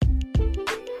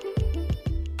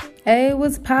Hey,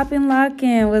 what's poppin'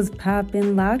 lockin'? What's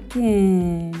poppin'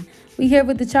 lockin'? We here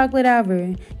with the chocolate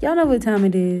hour. Y'all know what time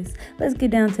it is. Let's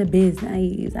get down to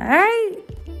business, alright?